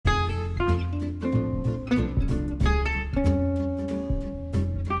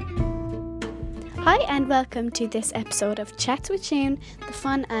and welcome to this episode of Chats with Shune, the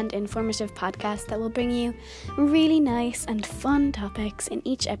fun and informative podcast that will bring you really nice and fun topics in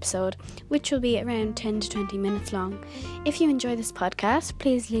each episode, which will be around 10 to 20 minutes long. If you enjoy this podcast,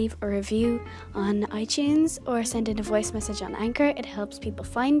 please leave a review on iTunes or send in a voice message on Anchor. It helps people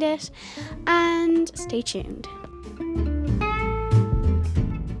find it, and stay tuned.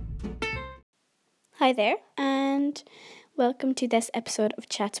 Hi there, and welcome to this episode of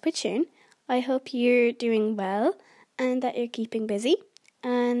Chats with Shune. I hope you're doing well and that you're keeping busy.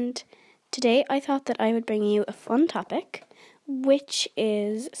 And today I thought that I would bring you a fun topic, which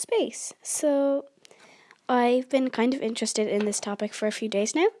is space. So I've been kind of interested in this topic for a few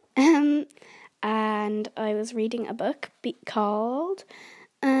days now. And I was reading a book called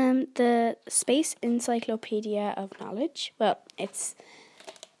The Space Encyclopedia of Knowledge. Well, it's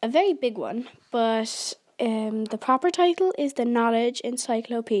a very big one, but the proper title is The Knowledge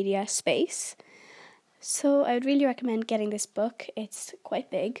Encyclopedia Space. So I would really recommend getting this book. It's quite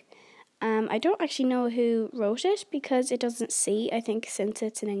big. I don't actually know who wrote it because it doesn't say. I think since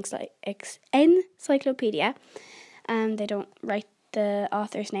it's an encyclopedia, they don't write the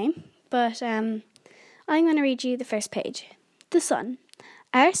author's name. But I'm going to read you the first page. The Sun.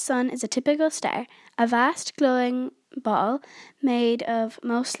 Our Sun is a typical star, a vast glowing ball made of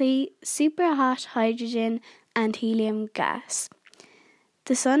mostly super hot hydrogen and helium gas.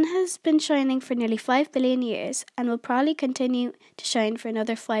 The Sun has been shining for nearly 5 billion years and will probably continue to shine for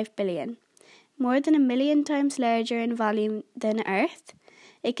another 5 billion. More than 1 million times larger in volume than Earth,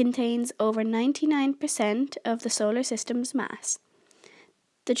 it contains over 99% of the solar system's mass.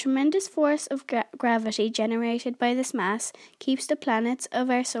 The tremendous force of gravity generated by this mass keeps the planets of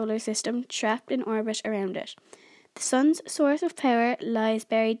our solar system trapped in orbit around it. The Sun's source of power lies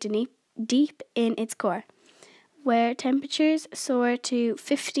buried deep in its core, where temperatures soar to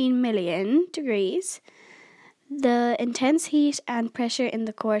 15 million degrees. The intense heat and pressure in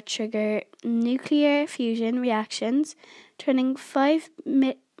the core trigger nuclear fusion reactions, turning 5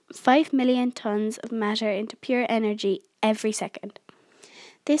 million tons of matter into pure energy every second.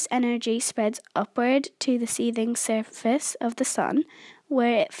 This energy spreads upward to the seething surface of the Sun,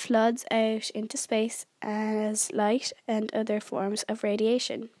 where it floods out into space as light and other forms of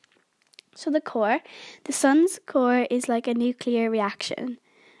radiation. So the Sun's core is like a nuclear reactor.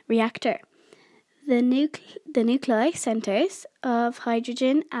 The nuclei centers of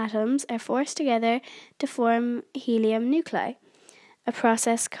hydrogen atoms are forced together to form helium nuclei, a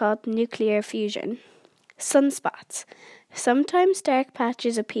process called nuclear fusion. Sunspots. Sometimes dark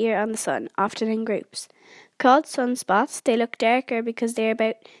patches appear on the Sun, often in groups. Called sunspots, they look darker because they are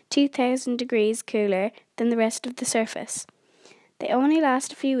about 2,000 degrees cooler than the rest of the surface. They only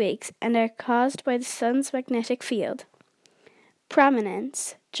last a few weeks and are caused by the Sun's magnetic field.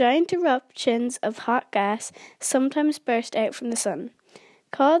 Prominence. Giant eruptions of hot gas sometimes burst out from the Sun.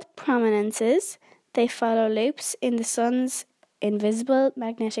 Called prominences, they follow loops in the Sun's invisible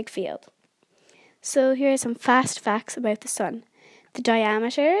magnetic field. So here are some fast facts about the Sun. The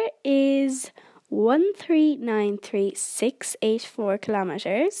diameter is 1393684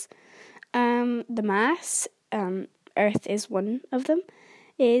 kilometers. The mass, Earth is one of them,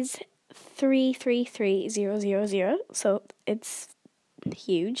 is 333000. So it's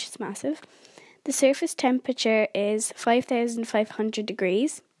huge, it's massive. The surface temperature is 5,500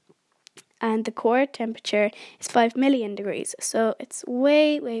 degrees. And the core temperature is 5 million degrees. So it's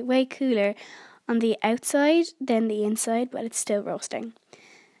way, way, way cooler on the outside than the inside, but it's still roasting.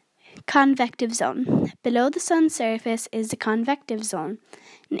 Convective zone. Below the Sun's surface is the convective zone,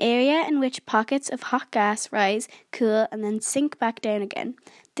 an area in which pockets of hot gas rise, cool, and then sink back down again.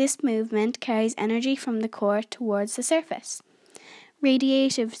 This movement carries energy from the core towards the surface.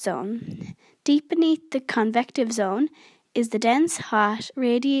 Radiative zone. Deep beneath the convective zone is the dense, hot,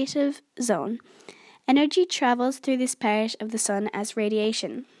 radiative zone. Energy travels through this part of the Sun as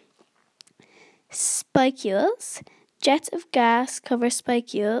radiation. Spicules. Jets of gas called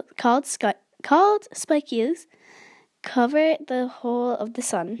spicules cover the whole of the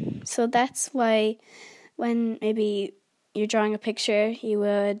Sun. So that's why when maybe you're drawing a picture, you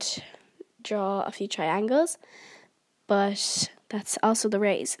would draw a few triangles, but that's also the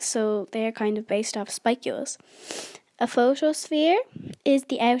rays. So they're kind of based off spicules. A photosphere is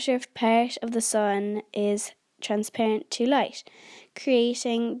the outer part of the Sun is transparent to light,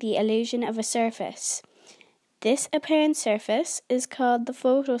 creating the illusion of a surface. This apparent surface is called the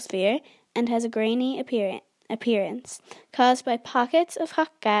photosphere and has a grainy appearance, caused by pockets of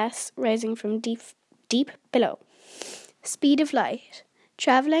hot gas rising from deep below. Speed of light.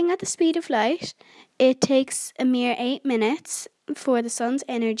 Travelling at the speed of light, it takes a mere 8 minutes for the sun's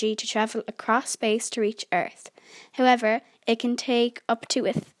energy to travel across space to reach Earth. However, it can take up to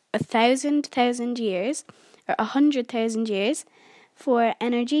 1,000 years or 100,000 years for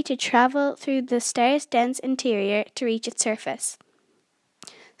energy to travel through the star's dense interior to reach its surface.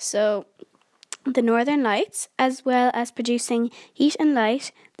 So, the northern lights, as well as producing heat and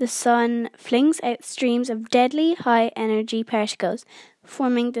light, the sun flings out streams of deadly high-energy particles,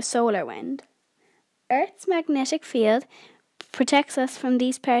 forming the solar wind. Earth's magnetic field protects us from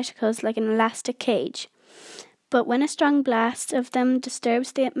these particles like an elastic cage. But when a strong blast of them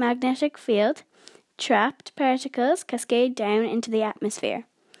disturbs the magnetic field, trapped particles cascade down into the atmosphere.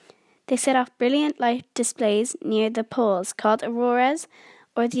 They set off brilliant light displays near the poles called auroras,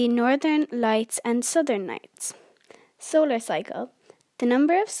 or the northern lights and southern lights. Solar cycle. The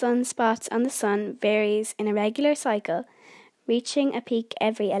number of sunspots on the sun varies in a regular cycle, reaching a peak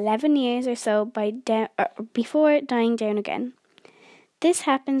every 11 years or so before dying down again. This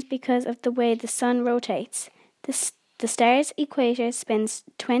happens because of the way the sun rotates. The star's equator spins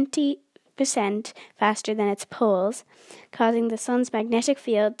 20% faster than its poles, causing the sun's magnetic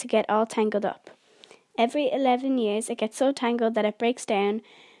field to get all tangled up. Every 11 years, it gets so tangled that it breaks down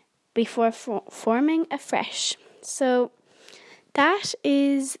before forming afresh. So that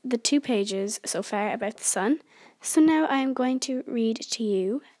is the 2 pages so far about the sun. So now I'm going to read to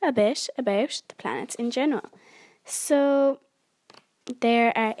you a bit about the planets in general. So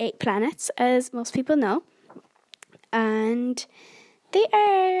there are 8 planets, as most people know, and they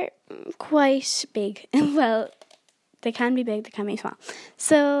are quite big. Well, they can be big, they can be small.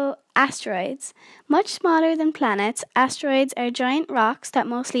 So, asteroids. Much smaller than planets, asteroids are giant rocks that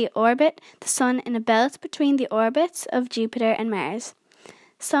mostly orbit the sun in a belt between the orbits of Jupiter and Mars.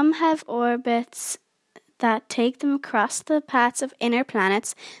 Some have orbits that take them across the paths of inner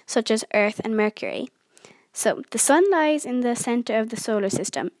planets, such as Earth and Mercury. So, the sun lies in the centre of the solar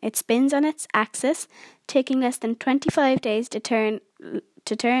system. It spins on its axis, taking less than 25 days to turn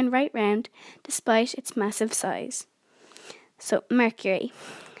right round, despite its massive size. So, Mercury.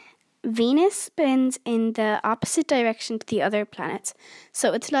 Venus spins in the opposite direction to the other planets.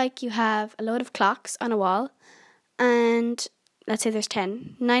 So, it's like you have a load of clocks on a wall, and let's say there's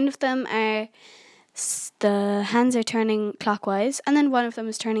 10. 9 of them are, the hands are turning clockwise, and then 1 of them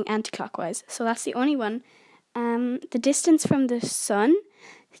is turning anti-clockwise. So, that's the only one. The distance from the sun,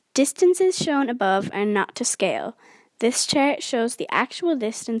 distances shown above are not to scale. This chart shows the actual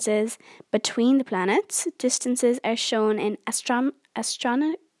distances between the planets. Distances are shown in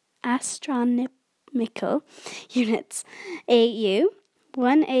astronomical units. AU.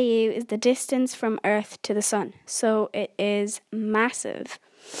 1 AU is the distance from Earth to the sun, so it is massive.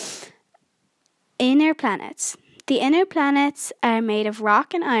 Inner planets. The inner planets are made of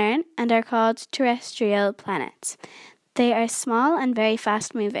rock and iron and are called terrestrial planets. They are small and very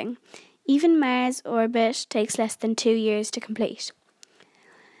fast moving. Even Mars' orbit takes less than 2 years to complete.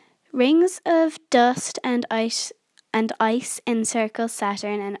 Rings of dust and ice encircle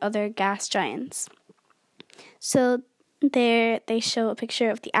Saturn and other gas giants. So there they show a picture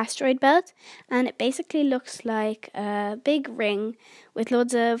of the asteroid belt, and it basically looks like a big ring with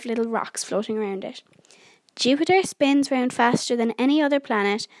loads of little rocks floating around it. Jupiter spins round faster than any other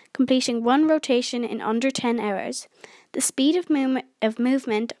planet, completing 1 rotation in under 10 hours. The speed of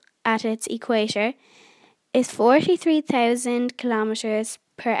movement at its equator is 43,000 kilometers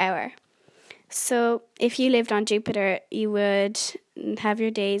per hour. So if you lived on Jupiter, you would have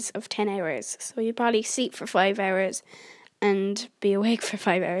your days of 10 hours. So you'd probably sleep for 5 hours and be awake for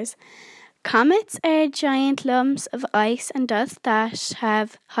 5 hours. Comets are giant lumps of ice and dust that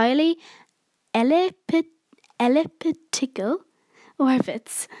have highly elliptical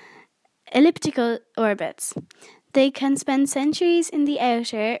orbits. They can spend centuries in the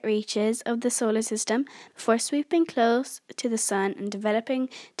outer reaches of the solar system before swooping close to the sun and developing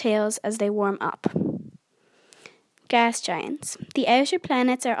tails as they warm up. Gas giants. The outer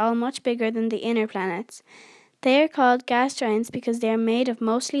planets are all much bigger than the inner planets. They are called gas giants because they are made of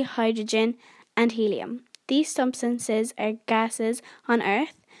mostly hydrogen and helium. These substances are gases on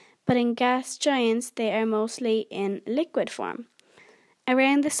Earth, but in gas giants they are mostly in liquid form.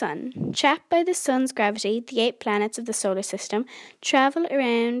 Around the sun. Trapped by the sun's gravity, the 8 planets of the solar system travel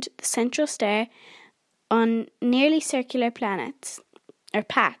around the central star on nearly circular paths,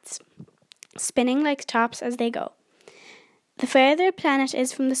 spinning like tops as they go. The further a planet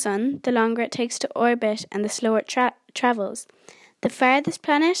is from the sun, the longer it takes to orbit and the slower it travels. The farthest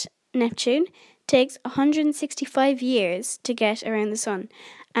planet, Neptune, takes 165 years to get around the sun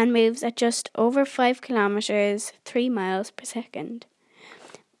and moves at just over 5 kilometers, 3 miles per second.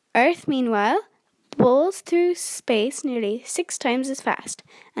 Earth, meanwhile, bowls through space nearly 6 times as fast,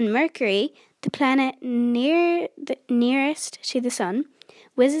 and Mercury, the planet nearest to the Sun,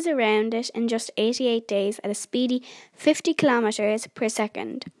 whizzes around it in just 88 days at a speedy 50 kilometers per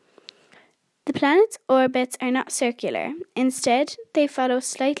second. The planet's orbits are not circular. Instead, they follow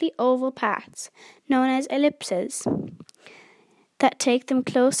slightly oval paths, known as ellipses, that take them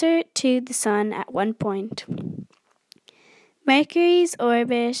closer to the Sun at one point. Mercury's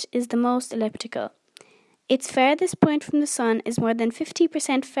orbit is the most elliptical. Its farthest point from the Sun is more than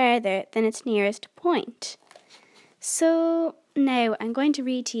 50% farther than its nearest point. So now I'm going to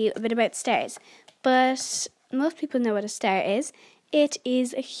read to you a bit about stars, but most people know what a star is. It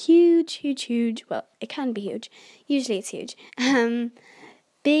is a huge, well, it can be huge. Usually it's huge.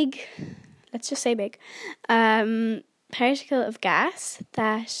 Big, let's just say big, particle of gas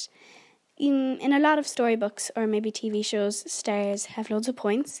that in a lot of storybooks or maybe TV shows, stars have loads of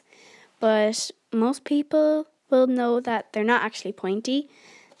points, but most people will know that they're not actually pointy.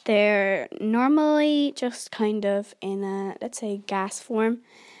 They're normally just kind of in a, let's say, gas form.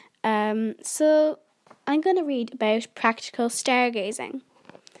 So I'm going to read about practical stargazing.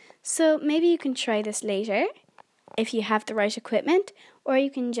 So maybe you can try this later if you have the right equipment, or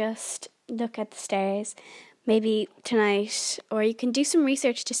you can just look at the stars maybe tonight, or you can do some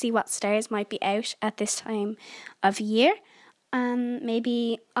research to see what stars might be out at this time of year.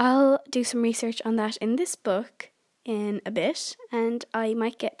 Maybe I'll do some research on that in this book in a bit, and I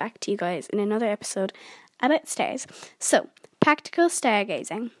might get back to you guys in another episode about stars. So, practical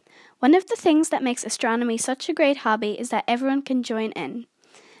stargazing. One of the things that makes astronomy such a great hobby is that everyone can join in.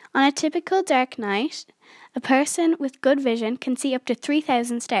 On a typical dark night, a person with good vision can see up to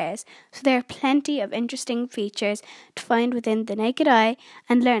 3,000 stars, so there are plenty of interesting features to find within the naked eye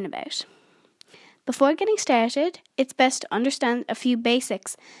and learn about. Before getting started, it's best to understand a few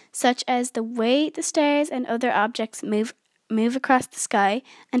basics, such as the way the stars and other objects move across the sky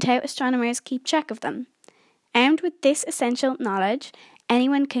and how astronomers keep track of them. Armed with this essential knowledge,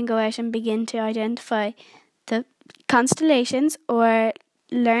 anyone can go out and begin to identify the constellations or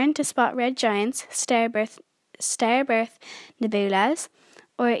learn to spot red giants, star-birth nebulas,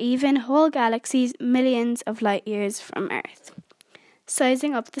 or even whole galaxies millions of light years from Earth.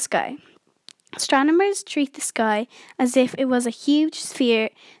 Sizing up the sky. Astronomers treat the sky as if it was a huge sphere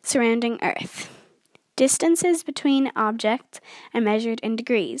surrounding Earth. Distances between objects are measured in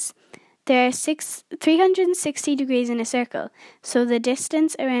degrees. There are 360 degrees in a circle, so the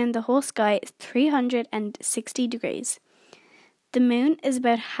distance around the whole sky is 360 degrees. The moon is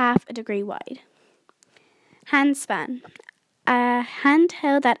about half a degree wide. Handspan. A hand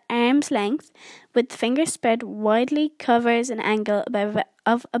held at arm's length with the fingers spread widely covers an angle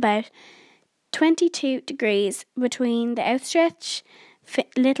of about 22 degrees between the outstretched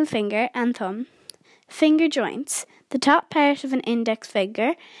little finger and thumb. Finger joints. The top part of an index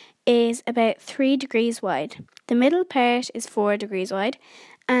finger is about 3 degrees wide. The middle part is 4 degrees wide,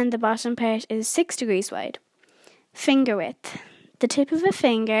 and the bottom part is 6 degrees wide. Finger width. The tip of a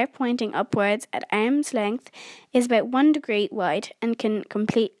finger pointing upwards at arm's length is about 1 degree wide and can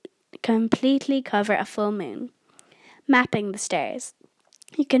completely cover a full moon. Mapping the stars.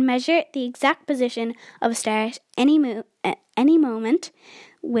 You can measure the exact position of a star at any moment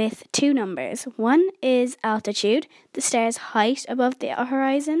with 2 numbers. One is altitude, the star's height above the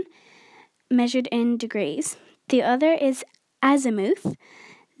horizon, measured in degrees. The other is azimuth,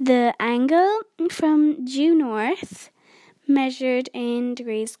 the angle from due north, measured in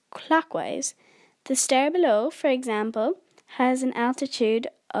degrees clockwise. The star below, for example, has an altitude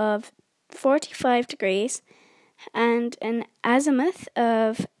of 45 degrees and an azimuth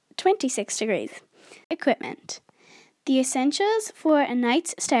of 26 degrees. Equipment. The essentials for a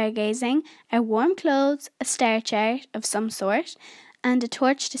night's stargazing are warm clothes, a star chart of some sort, and a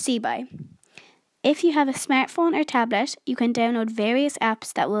torch to see by. If you have a smartphone or tablet, you can download various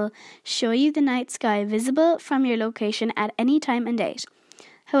apps that will show you the night sky visible from your location at any time and date.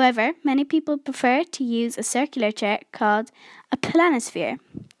 However, many people prefer to use a circular chart called a planisphere.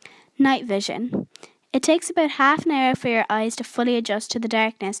 Night vision. It takes about half an hour for your eyes to fully adjust to the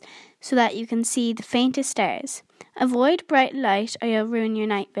darkness so that you can see the faintest stars. Avoid bright light or you'll ruin your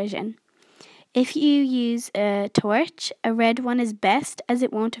night vision. If you use a torch, a red one is best as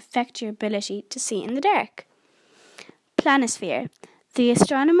it won't affect your ability to see in the dark. Planisphere. The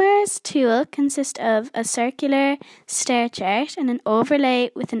astronomer's tool consists of a circular star chart and an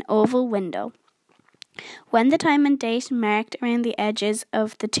overlay with an oval window. When the time and date marked around the edges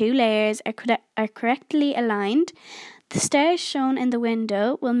of the 2 layers are correctly aligned, the stars shown in the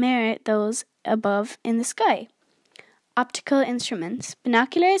window will mirror those above in the sky. optical instruments.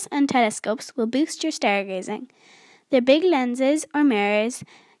 Binoculars and telescopes will boost your stargazing. Their big lenses or mirrors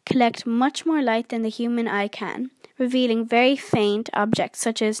collect much more light than the human eye can, revealing very faint objects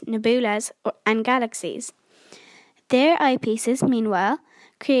such as nebulas and galaxies. Their eyepieces, meanwhile,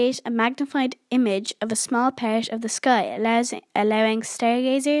 create a magnified image of a small part of the sky, allowing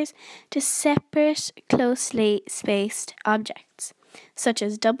stargazers to separate closely spaced objects, such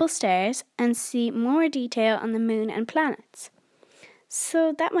as double stars, and see more detail on the moon and planets.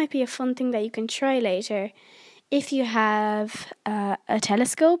 So that might be a fun thing that you can try later. If you have a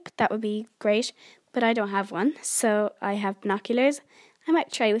telescope, that would be great, but I don't have one, so I have binoculars. I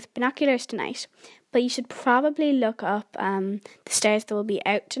might try with binoculars tonight, but you should probably look up the stars that will be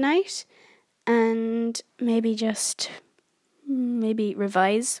out tonight and maybe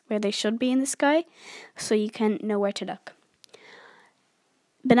revise where they should be in the sky so you can know where to look.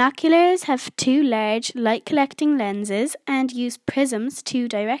 Binoculars have 2 large light-collecting lenses and use prisms to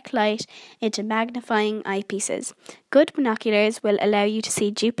direct light into magnifying eyepieces. Good binoculars will allow you to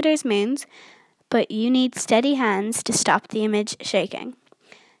see Jupiter's moons, but you need steady hands to stop the image shaking.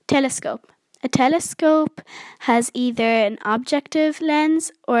 Telescope. A telescope has either an objective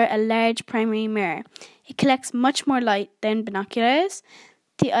lens or a large primary mirror. It collects much more light than binoculars.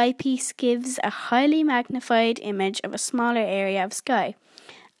 The eyepiece gives a highly magnified image of a smaller area of sky.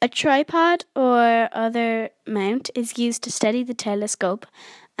 A tripod or other mount is used to steady the telescope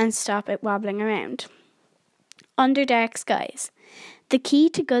and stop it wobbling around. Under dark skies. The key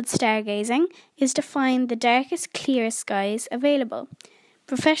to good stargazing is to find the darkest, clearest skies available.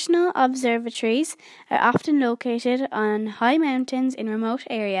 Professional observatories are often located on high mountains in remote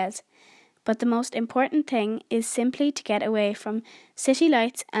areas, but the most important thing is simply to get away from city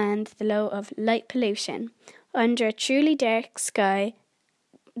lights and the low of light pollution. Under a truly dark sky,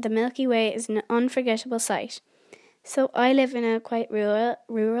 the Milky Way is an unforgettable sight. So I live in a quite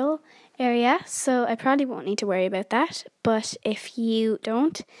rural area, so I probably won't need to worry about that. But if you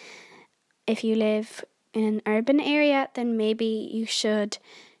don't, if you live in an urban area, then maybe you should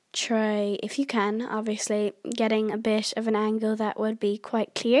try, if you can, obviously, getting a bit of an angle that would be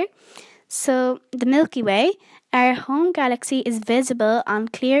quite clear. So the Milky Way, our home galaxy, is visible on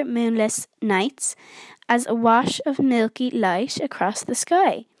clear moonless nights as a wash of milky light across the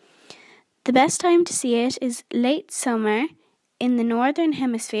sky. The best time to see it is late summer in the northern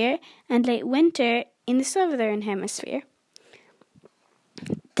hemisphere and late winter in the southern hemisphere.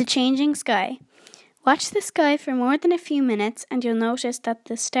 The changing sky. Watch the sky for more than a few minutes and you'll notice that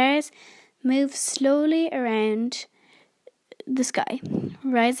the stars move slowly around the sky,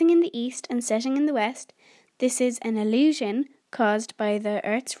 rising in the east and setting in the west. This is an illusion caused by the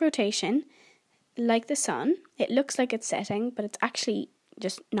Earth's rotation. Like the sun, it looks like it's setting, but it's actually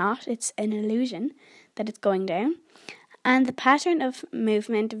just not. It's an illusion that it's going down. And the pattern of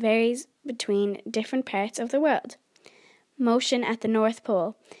movement varies between different parts of the world. Motion at the North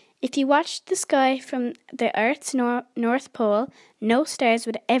Pole. If you watched the sky from the Earth's North Pole, no stars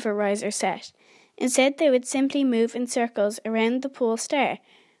would ever rise or set. Instead, they would simply move in circles around the pole star,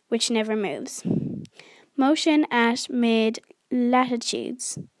 which never moves. Motion at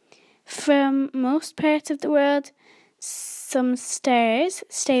mid-latitudes. From most parts of the world, some stars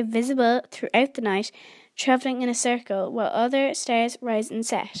stay visible throughout the night, travelling in a circle, while other stars rise and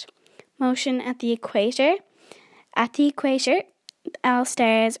set. Motion at the equator. At the equator, all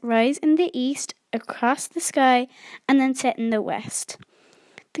stars rise in the east across the sky and then set in the west.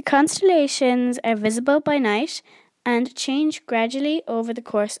 The constellations are visible by night and change gradually over the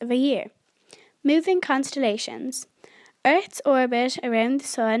course of a year. Moving constellations. Earth's orbit around the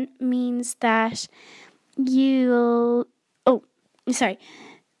sun means that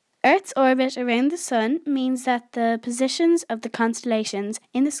Earth's orbit around the sun means that the positions of the constellations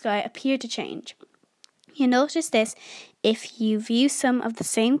in the sky appear to change. You notice this if you view some of the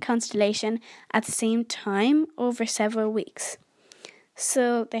same constellation at the same time over several weeks.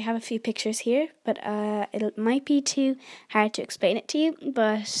 So they have a few pictures here, but it might be too hard to explain it to you,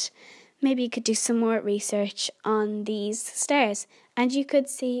 but maybe you could do some more research on these stars and you could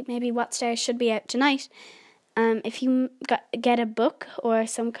see maybe what stars should be out tonight. If you get a book or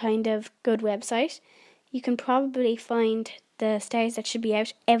some kind of good website, you can probably find the stars that should be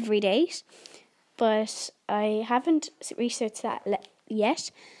out every date. But I haven't researched that yet.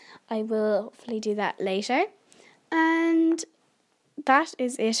 I will hopefully do that later. And that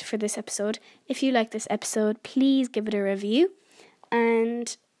is it for this episode. If you like this episode, please give it a review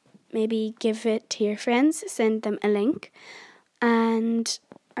and maybe give it to your friends, send them a link. And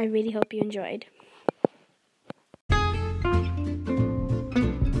I really hope you enjoyed.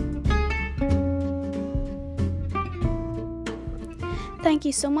 Thank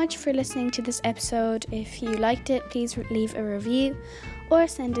you so much for listening to this episode. If you liked it, please leave a review or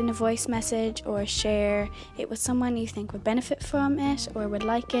send in a voice message or share it with someone you think would benefit from it or would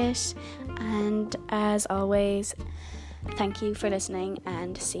like it. And as always, thank you for listening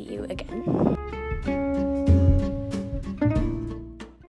and see you again.